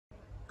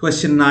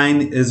Question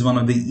 9 is one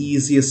of the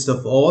easiest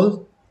of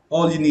all.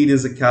 All you need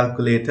is a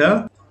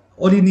calculator.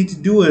 All you need to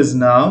do is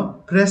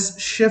now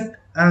press shift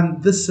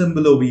and this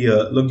symbol over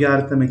here,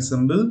 logarithmic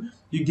symbol,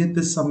 you get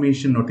this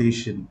summation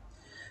notation.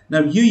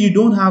 Now here you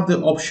don't have the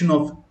option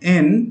of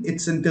n,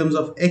 it's in terms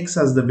of x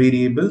as the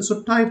variable.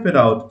 So type it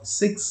out,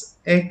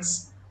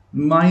 6x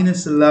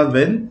minus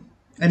 11.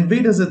 And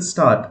where does it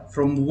start?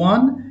 From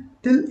 1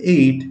 till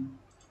 8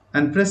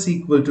 and press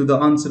equal to, the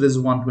answer is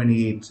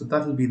 128. So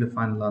that will be the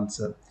final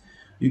answer.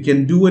 You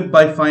can do it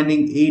by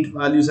finding 8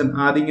 values and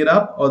adding it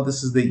up, or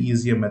this is the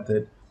easier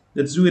method.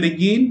 Let's do it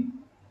again.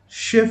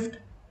 Shift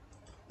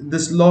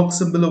this log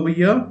symbol over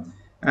here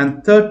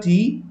and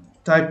 30,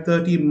 type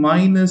 30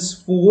 minus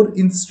 4.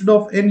 Instead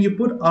of n, you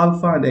put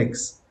alpha and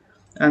x.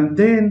 And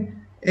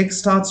then x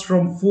starts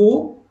from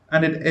 4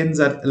 and it ends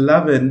at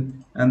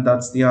 11, and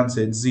that's the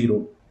answer, it's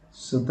 0.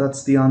 So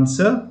that's the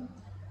answer.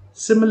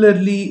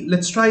 Similarly,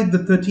 let's try the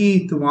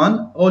 38th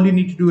one. All you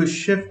need to do is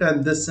shift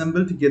and this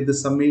symbol to get the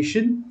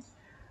summation.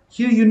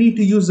 Here you need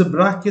to use the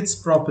brackets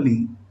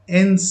properly.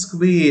 N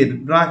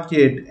squared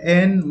bracket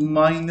n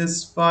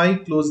minus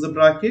 5, close the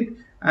bracket,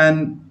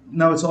 and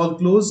now it's all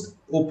closed.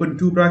 Open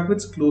 2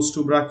 brackets, close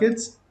 2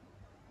 brackets.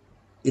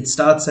 It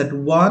starts at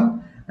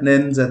 1 and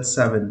ends at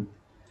 7.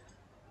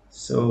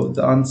 So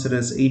the answer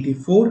is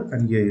 84,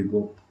 and here you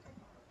go.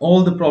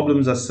 All the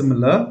problems are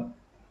similar.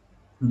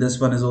 This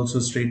one is also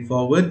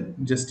straightforward.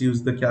 Just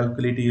use the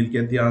calculator, you'll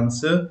get the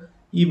answer.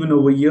 Even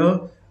over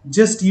here,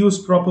 just use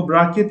proper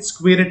brackets,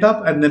 square it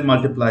up, and then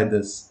multiply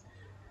this.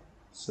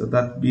 So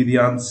that would be the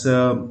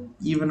answer.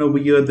 Even over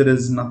here, there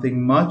is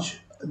nothing much.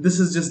 This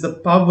is just the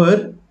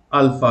power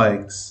alpha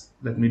x.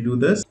 Let me do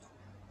this.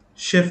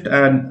 Shift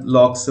and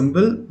log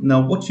symbol.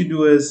 Now what you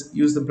do is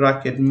use the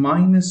bracket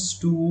minus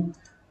 2,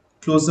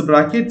 close the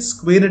bracket,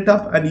 square it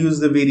up, and use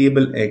the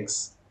variable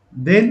x.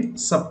 Then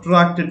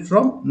subtract it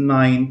from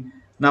 9.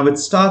 Now it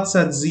starts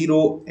at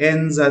 0,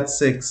 ends at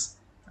 6,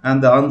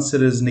 and the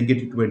answer is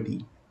negative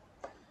 20.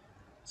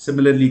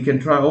 Similarly, you can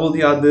try all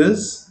the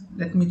others.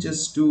 Let me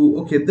just do,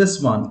 okay, this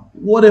one.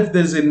 What if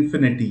there's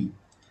infinity?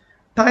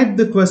 Type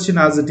the question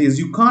as it is.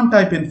 You can't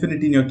type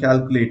infinity in your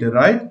calculator,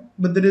 right?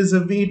 But there is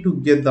a way to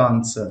get the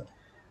answer.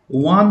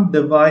 1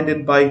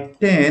 divided by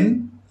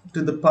 10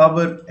 to the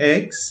power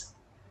x,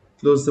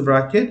 close the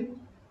bracket,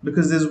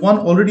 because there's one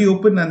already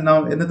open and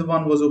now another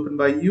one was opened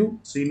by you.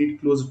 So you need to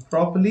close it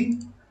properly.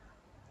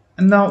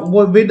 And now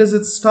where does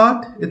it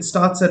start? It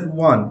starts at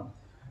 1.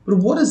 But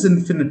what is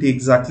infinity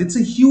exactly? It's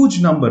a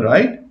huge number,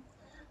 right?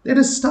 Let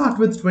us start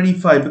with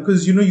 25,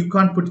 because you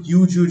can't put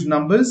huge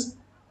numbers.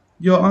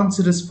 Your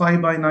answer is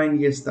 5 by 9.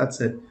 Yes, that's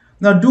it.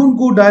 Now don't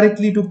go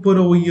directly to put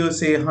over here,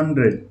 say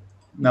 100.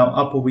 Now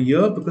up over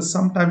here, because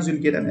sometimes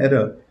you'll get an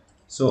error.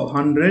 So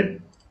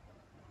 100,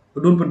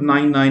 but don't put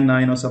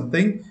 999 or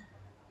something.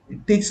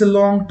 It takes a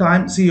long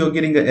time. See, you're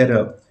getting an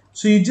error.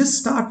 So you just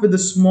start with a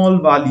small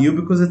value,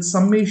 because it's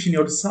summation. You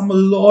have to sum a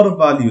lot of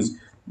values.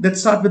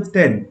 Let's start with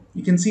 10.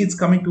 You can see it's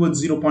coming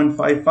towards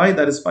 0.55.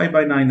 That is 5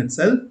 by 9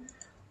 itself.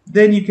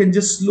 Then you can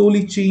just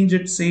slowly change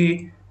it,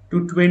 say,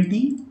 to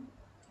 20.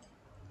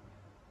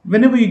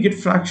 Whenever you get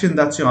fraction,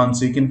 that's your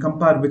answer. You can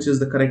compare which is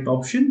the correct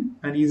option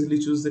and easily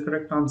choose the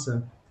correct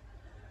answer.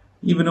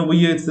 Even over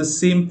here, it's the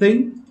same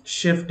thing.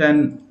 Shift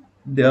and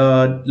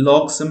the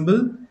log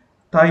symbol.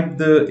 Type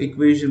the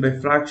equation by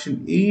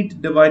fraction.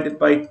 8 divided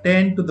by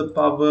 10 to the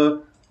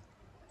power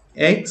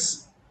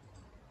x.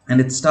 And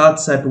it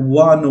starts at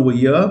 1 over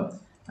here.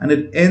 And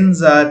it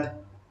ends at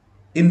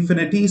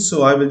infinity.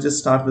 So I will just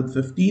start with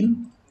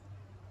 15.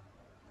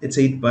 It's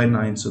 8 by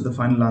 9. So the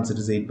final answer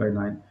is 8 by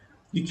 9.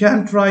 You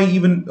can try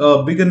even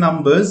bigger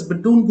numbers,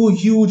 but don't go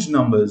huge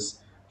numbers.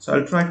 So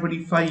I'll try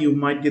 25. You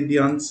might get the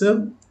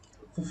answer.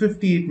 For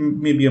 50, it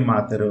may be a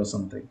math error or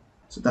something.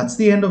 So that's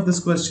the end of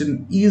this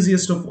question.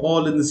 Easiest of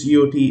all in this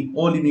EoT.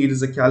 All you need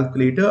is a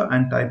calculator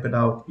and type it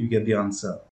out. You get the answer.